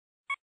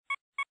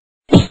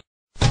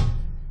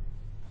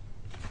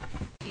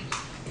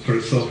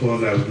First of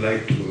all, I would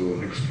like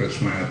to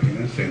express my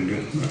happiness and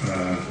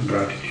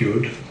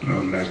gratitude. I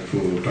would like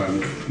to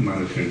thank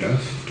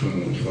Unides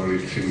for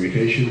its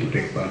invitation to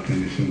take part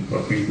in this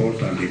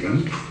important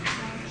event,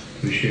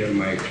 to share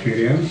my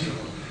experience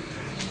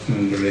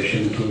in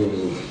relation to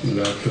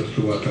the access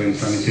to water and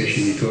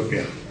sanitation in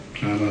Ethiopia.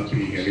 I'm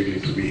happy really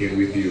to be here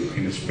with you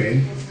in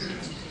Spain,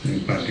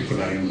 in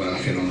particular in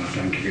Barcelona.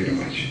 Thank you very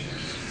much.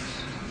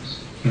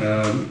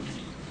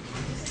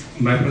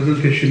 My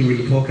presentation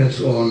will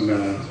focus on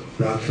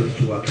the access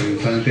to water and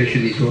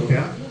sanitation in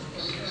Ethiopia,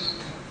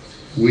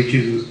 which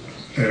is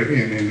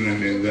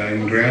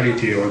in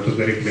reality also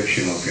the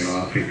reflection of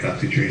Africa's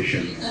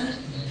situation.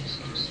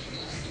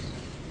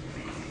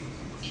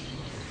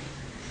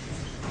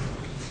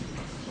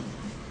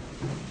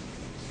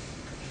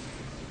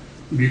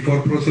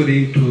 Before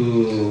proceeding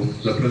to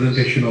the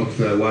presentation of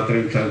the water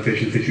and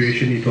sanitation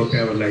situation in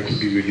Ethiopia, I would like to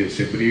give you just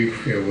a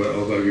brief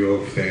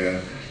overview of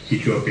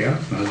Ethiopia.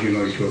 As you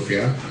know,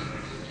 Ethiopia,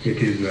 it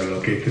is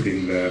located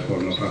in the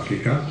Horn of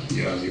Africa,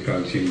 as you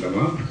can see in the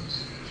map.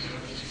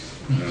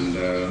 And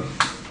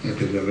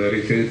it is a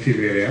very sensitive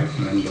area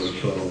and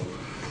also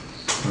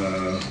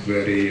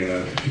very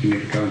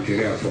significant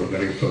area for the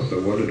rest of the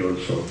world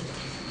also.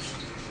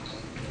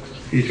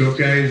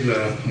 Ethiopia is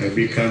a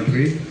big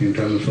country in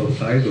terms of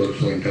size,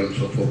 also in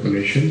terms of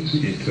population.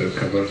 It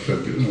covers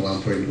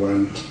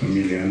 1.1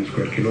 million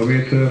square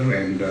kilometers,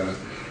 and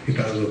it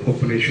has a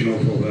population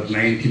of over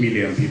 90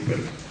 million people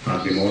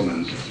at the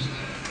moment.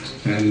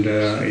 And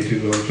it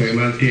is also a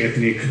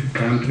multi-ethnic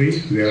country.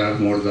 There are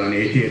more than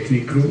 80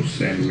 ethnic groups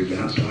and with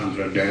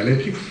 200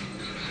 dialects.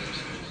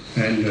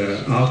 And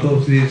out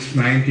of this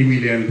 90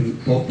 million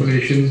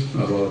population,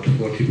 about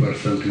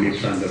 40%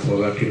 lives under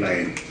poverty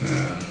line,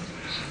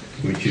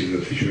 which is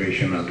the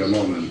situation at the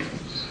moment.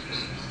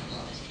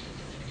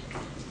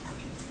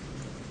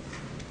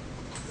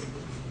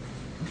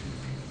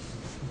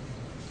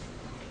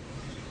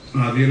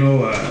 As you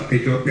know,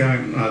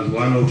 Ethiopia is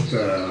one of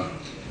the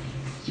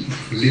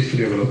least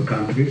developed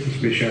countries,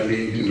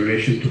 especially in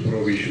relation to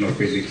provision of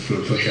basic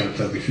social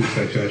services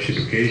such as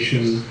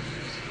education,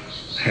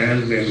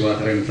 health, and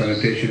water and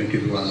sanitation. It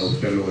is one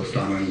of the lowest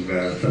among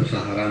the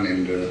sub-Saharan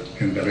and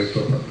the rest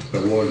of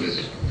the world.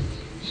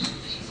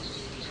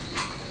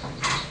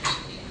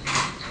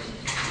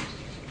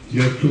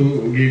 Just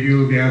to give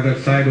you the other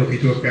side of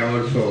Ethiopia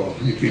also,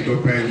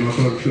 Ethiopia is not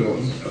also,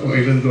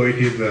 even though it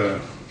is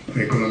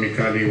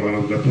economically one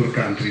of the poor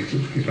countries,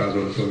 it has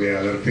also the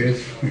other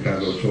face, it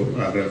has also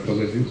other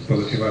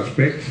positive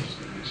aspects.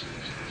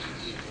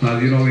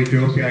 As you know,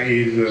 Ethiopia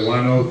is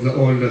one of the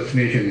oldest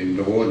nations in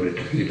the world.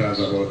 It has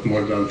about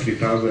more than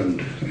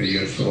 3,000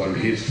 years old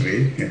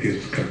history. It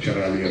is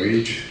culturally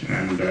rich,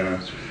 and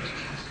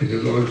it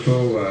is also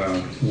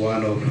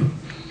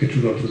it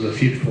is also the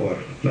seat for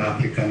the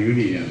African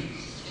Union,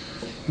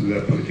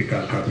 the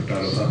political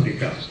capital of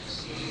Africa.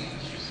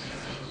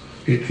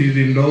 It is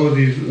endowed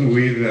with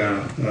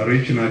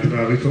rich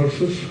natural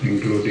resources,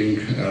 including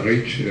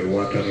rich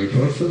water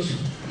resources.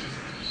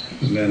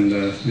 Then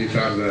these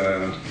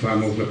are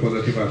some of the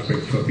positive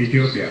aspects of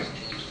Ethiopia.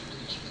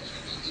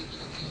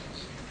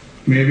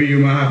 Maybe you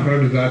might have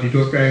heard that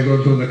Ethiopia is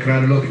also the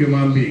cradle of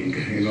human being.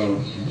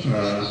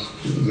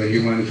 The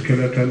human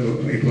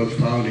skeleton, it was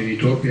found in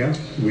Ethiopia,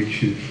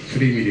 which is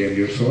 3 million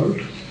years old.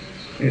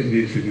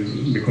 This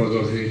is because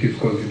of it is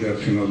considered,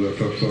 the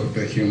source of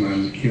the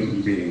human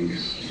being.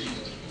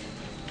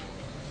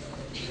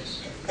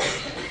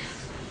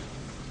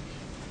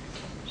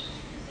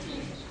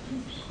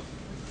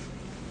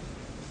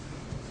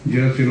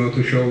 Just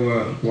to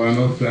show one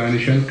of the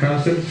ancient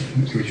castles,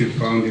 which is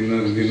found in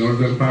the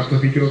northern part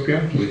of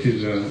Ethiopia, which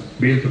is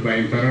built by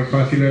Emperor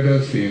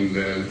Fasilides in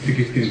the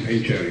 16th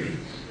century.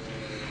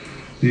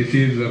 This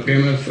is the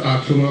famous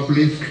Aksum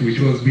obelisk, which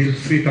was built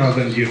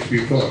 3,000 years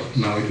before.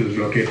 Now it is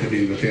located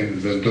in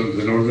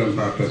the northern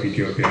part of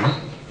Ethiopia.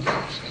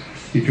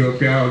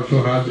 Ethiopia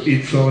also has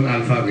its own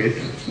alphabet.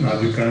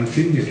 As you can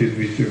see, it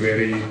is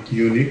very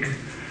unique.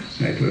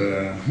 It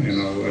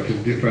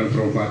is different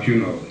from what you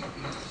know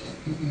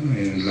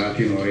in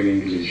Latin or in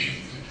English.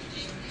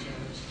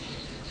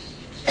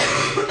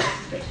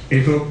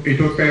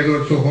 Ethiopia is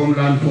also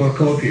homeland for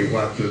coffee.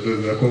 What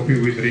the coffee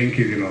we drink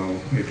is,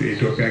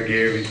 Ethiopia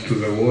gave it to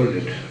the world,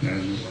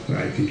 and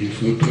I think it's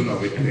good to know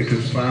it. It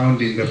is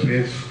found in the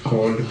place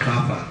called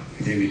Kaffa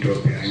in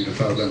Ethiopia, in the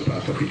southern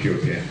part of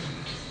Ethiopia.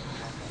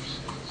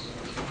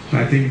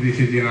 I think this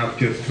is enough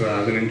just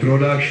as an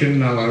introduction.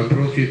 Now I'll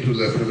proceed to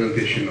the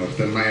presentation of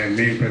my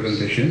main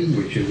presentation,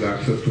 which is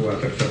access to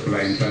water supply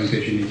and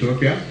sanitation in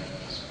Ethiopia.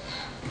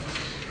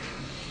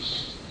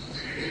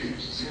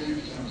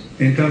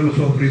 In terms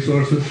of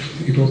resources,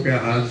 Ethiopia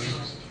has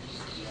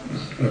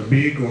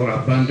big or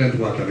abundant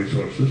water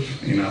resources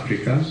in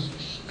Africa,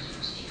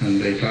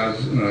 and it has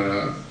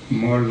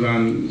more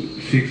than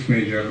 6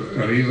 major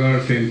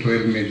rivers and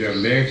 12 major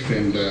lakes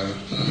and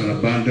an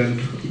abundant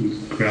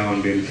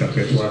ground and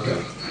surface water.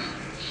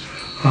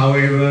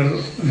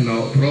 However,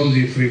 from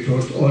this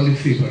resource, only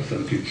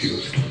 3% is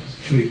used.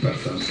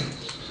 3%.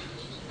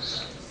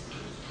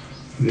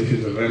 This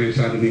is a very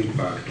saddening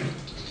fact.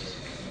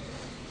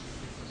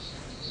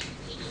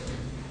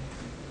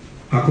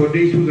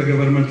 According to the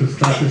government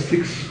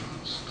statistics,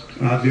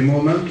 at the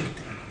moment,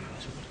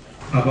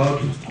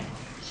 about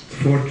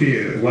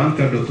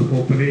 1/3 of the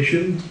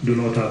population do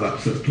not have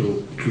access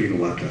to clean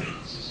water.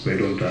 They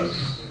don't have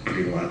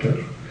clean water.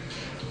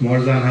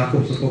 More than half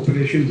of the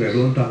population, they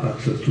don't have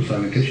access to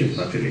sanitation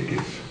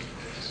facilities.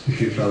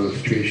 This is how the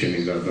situation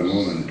is at the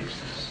moment.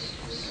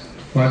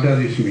 What does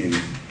this mean?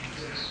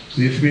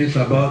 This means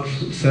about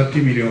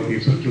 30 million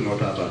people do not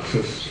have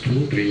access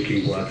to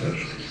drinking water.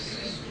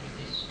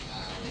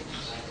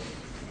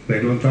 They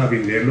don't have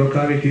in their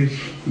localities.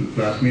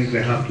 That means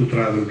they have to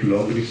travel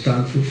long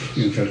distances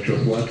in search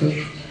of water.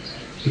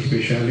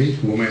 Especially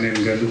women and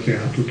girls, they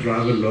have to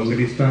travel long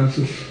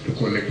distances to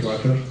collect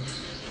water.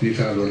 These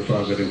are also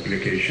other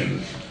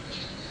implications.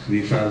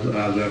 These are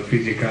other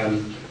physical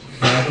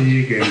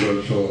fatigue, and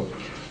also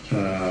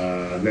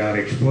they are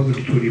exposed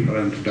to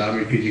different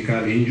damage,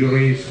 physical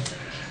injuries,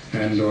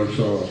 and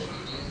also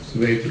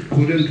they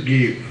couldn't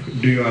give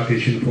due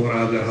attention for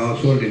other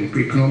household and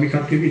economic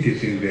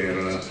activities in their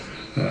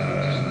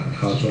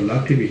household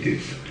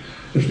activities.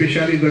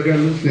 Especially the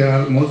girls, they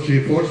are mostly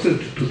forced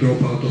to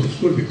drop out of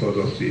school because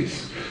of this.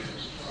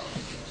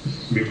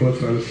 Because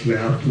first they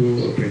have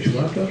to fetch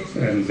water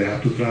and they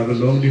have to travel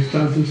long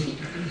distances.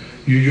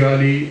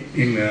 Usually,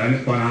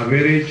 on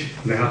average,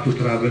 they have to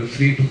travel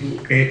 3 to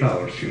 8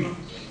 hours,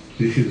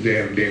 This is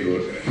their daily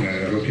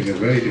routine, a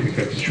very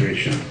difficult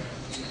situation.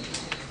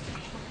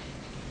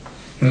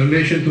 In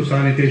relation to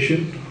sanitation,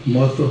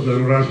 most of the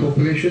rural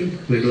population,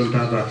 they don't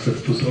have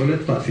access to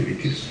toilet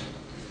facilities.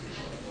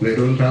 They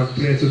don't have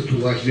places to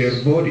wash their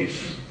bodies.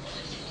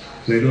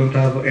 They don't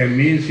have a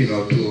means,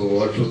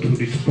 to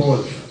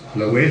dispose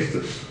the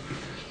wastes.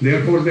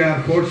 Therefore, they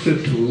are forced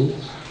to,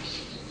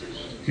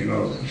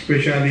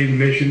 especially in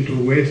relation to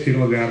waste,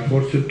 they are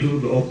forced to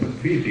the open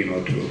field,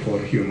 for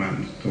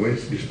human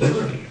waste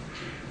disposal.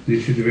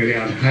 This is very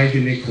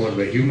unhygienic for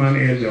the human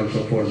health,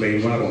 also for the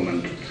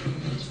environment.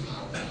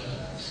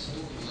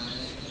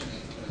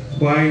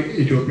 Why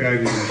Ethiopia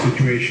is in a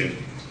situation?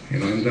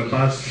 In the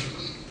past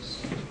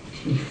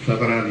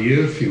several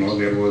years,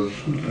 there was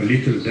a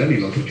little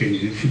done, to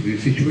change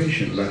this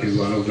situation. That is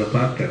one of the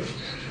factors.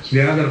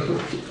 The other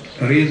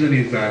reason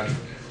is that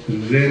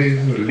there is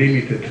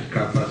limited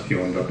capacity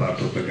on the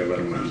part of the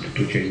government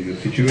to change the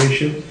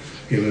situation,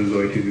 even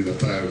though it is the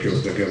priority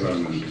of the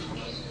government.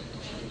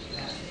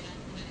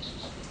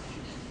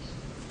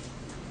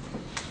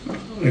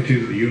 It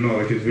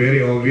is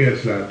very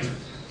obvious that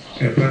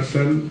a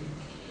person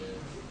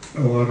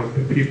or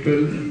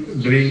people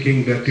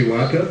drinking dirty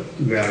water,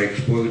 they are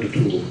exposed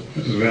to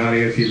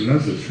various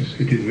illnesses.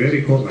 It is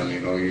very common,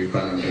 you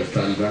can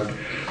understand that.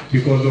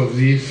 Because of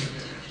this,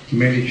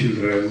 many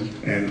children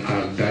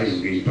are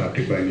dying, in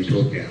particular in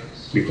Ethiopia,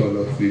 because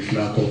of this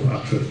lack of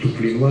access to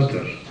clean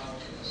water.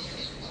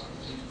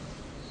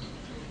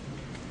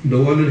 The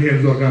World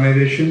Health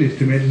Organization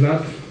estimates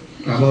that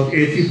about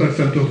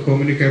 80% of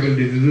communicable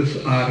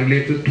diseases are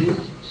related to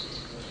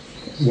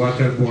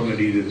waterborne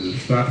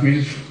diseases. That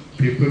means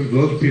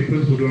those people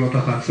who do not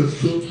have access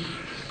to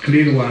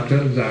clean water,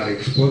 they are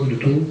exposed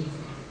to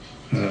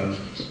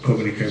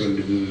communicable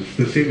diseases.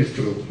 The same is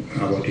true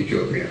about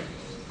Ethiopia.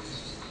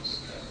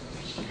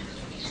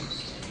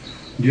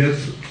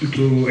 Just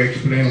to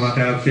explain what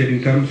I have said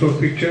in terms of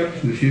picture,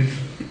 this is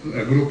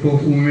a group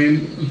of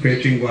women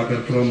fetching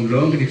water from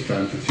long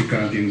distances, you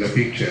can see in the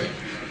picture.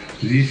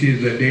 This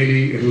is the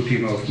daily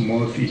routine of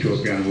most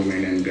Ethiopian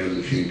women and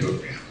girls in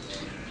Ethiopia.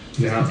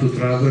 They have to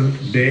travel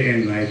day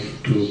and night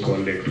to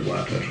collect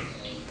water.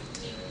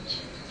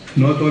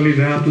 Not only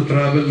they have to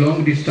travel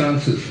long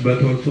distances,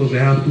 but also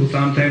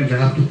sometimes they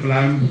have to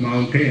climb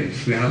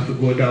mountains. They have to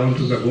go down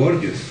to the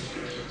gorges.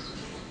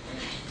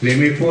 They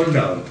may fall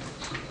down.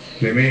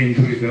 They may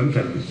injure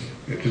themselves.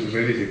 It is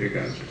very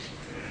difficult.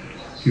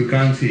 You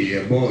can't see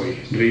a boy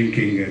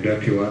drinking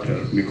dirty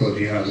water because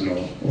he has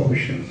no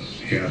option.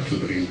 He has to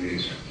drink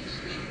this.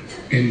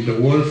 In the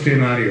worst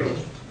scenario,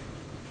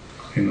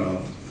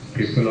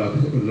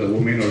 the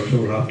women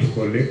also have to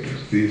collect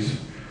this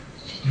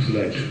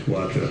flat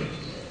water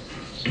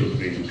to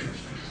drink.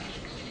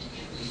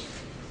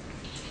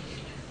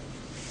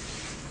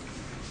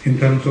 In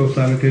terms of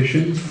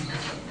sanitation,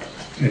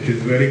 it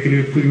is very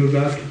clear to you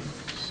that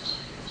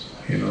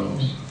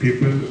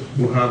people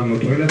who have no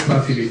toilet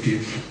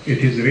facilities, it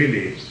is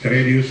really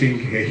reducing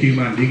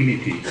human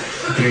dignity.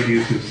 It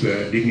reduces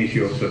the dignity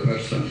of the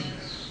person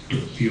to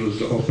use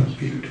the open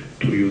field,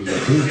 to use the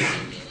bush.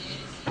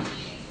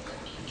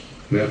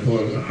 Therefore,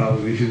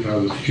 this is how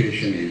the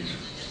situation is.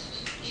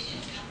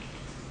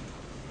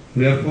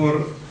 Therefore,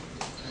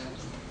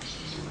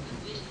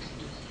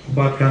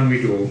 what can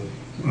we do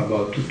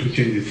to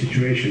change the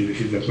situation?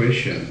 This is the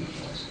question.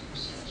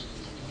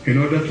 In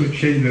order to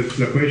change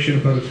the question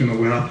first,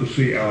 we have to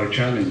see our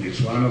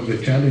challenges. One of the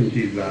challenges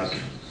is that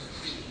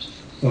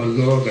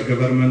although the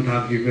government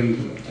has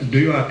given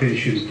due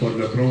attention for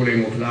the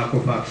problem of lack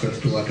of access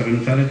to water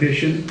and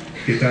sanitation,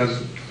 it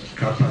has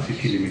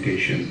capacity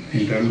limitation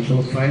in terms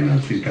of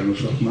finance, in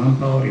terms of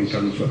manpower, in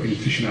terms of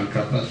institutional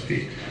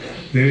capacity.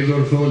 There is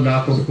also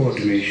lack of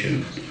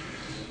coordination.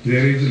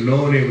 There is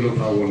low level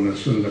of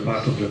awareness on the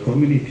part of the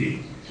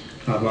community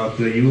about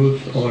the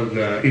use or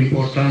the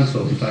importance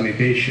of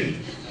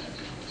sanitation,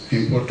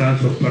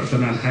 importance of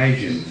personal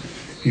hygiene,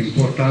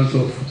 importance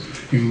of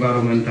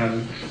environmental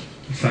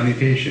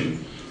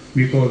sanitation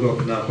because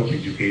of lack of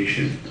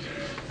education.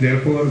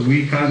 Therefore,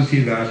 we can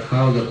see that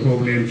how the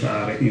problems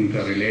are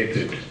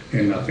interrelated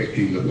and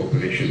affecting the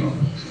population of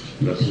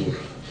the poor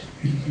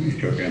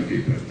Ethiopian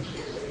people.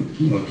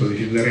 Also, this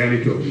is the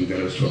reality of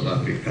the rest of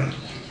Africa.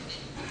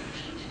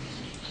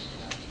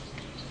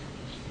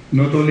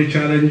 Not only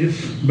challenges,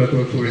 but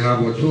also we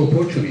have also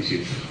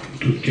opportunities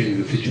to change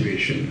the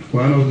situation.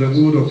 One of the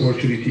good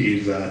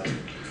opportunities is that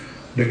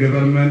the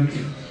government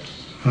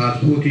has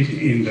put it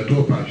in the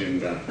top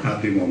agenda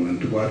at the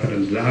moment. Water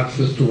and the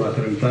access to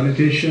water and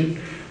sanitation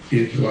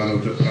is one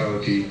of the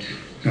priority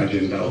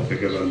agenda of the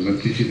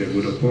government. This is a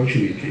good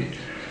opportunity.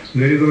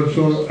 There is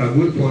also a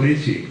good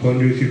policy,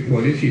 conducive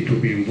policy to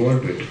be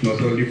involved with,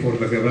 not only for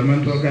the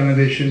government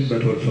organization,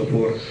 but also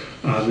for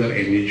other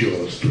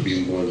NGOs to be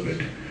involved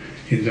with.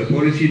 In the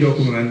policy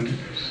document,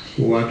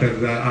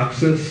 the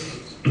access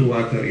to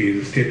water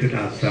is stated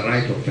as the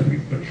right of the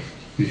people.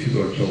 This is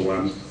also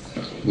one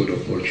good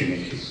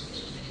opportunity.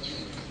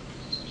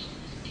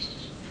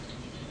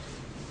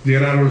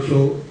 There are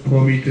also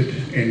committed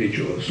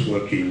NGOs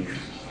working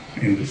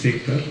in the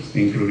sector,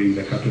 including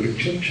the Catholic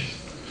Church.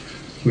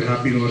 We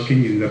have been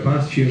working in the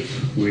past years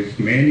with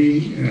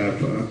many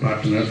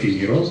partners in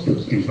Europe,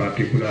 in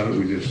particular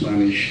with the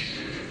Spanish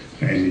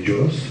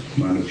NGOs,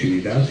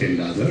 Unides and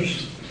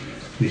others.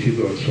 This is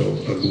also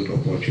a good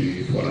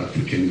opportunity for us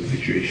to change the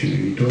situation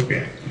in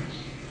Ethiopia.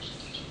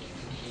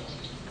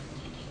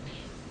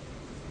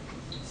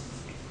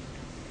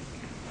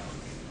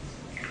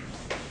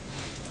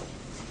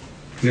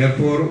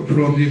 Therefore,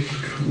 from this,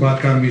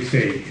 what can we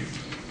say?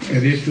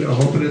 Is this a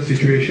hopeless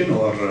situation,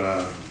 or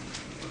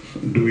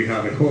do we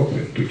have a hope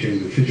to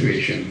change the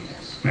situation?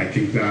 I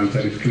think the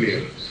answer is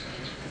clear.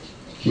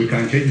 We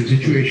can change the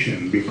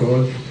situation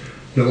because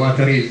the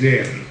water is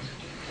there.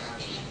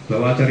 The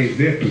water is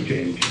there to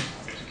change.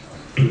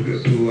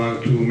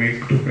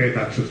 To create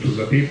access to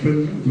the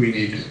people, we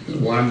need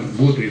one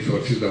good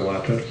resource is the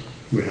water.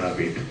 We have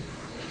it.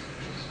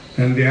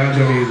 And the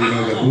other is,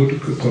 the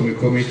good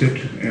committed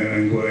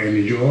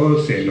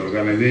NGOs and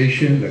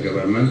organizations, the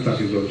government, that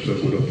is also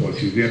a good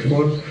opportunity.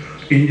 Therefore,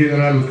 in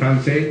general, we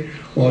can say,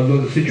 although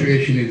the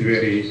situation is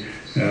very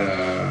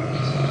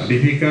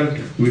difficult,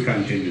 we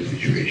can change the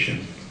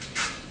situation.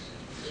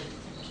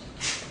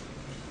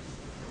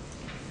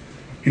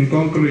 In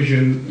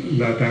conclusion,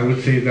 that I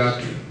would say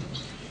that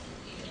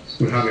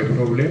we have a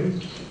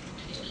problem,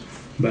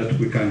 but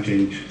we can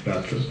change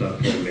that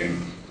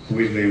problem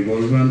with the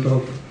involvement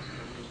of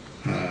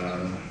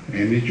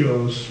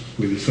NGOs,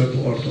 with the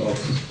support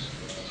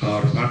of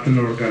our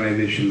partner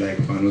organization like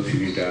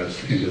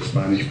Unides and the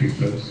Spanish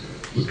people.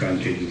 We can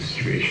change the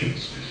situation.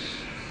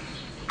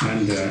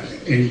 And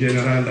in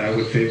general, I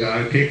would say that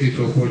I take this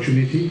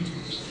opportunity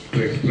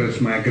to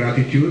express my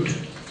gratitude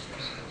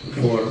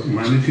for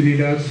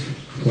Unides,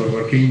 for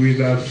working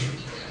with us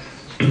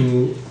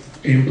to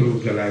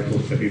improve the life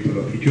of the people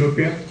of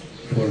Ethiopia,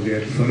 for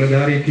their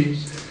solidarity,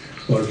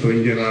 also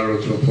in general,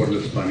 also for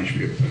the Spanish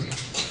people.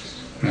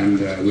 And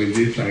with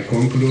this, I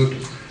conclude.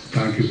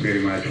 Thank you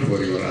very much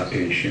for your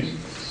attention.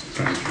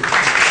 Thank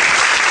you.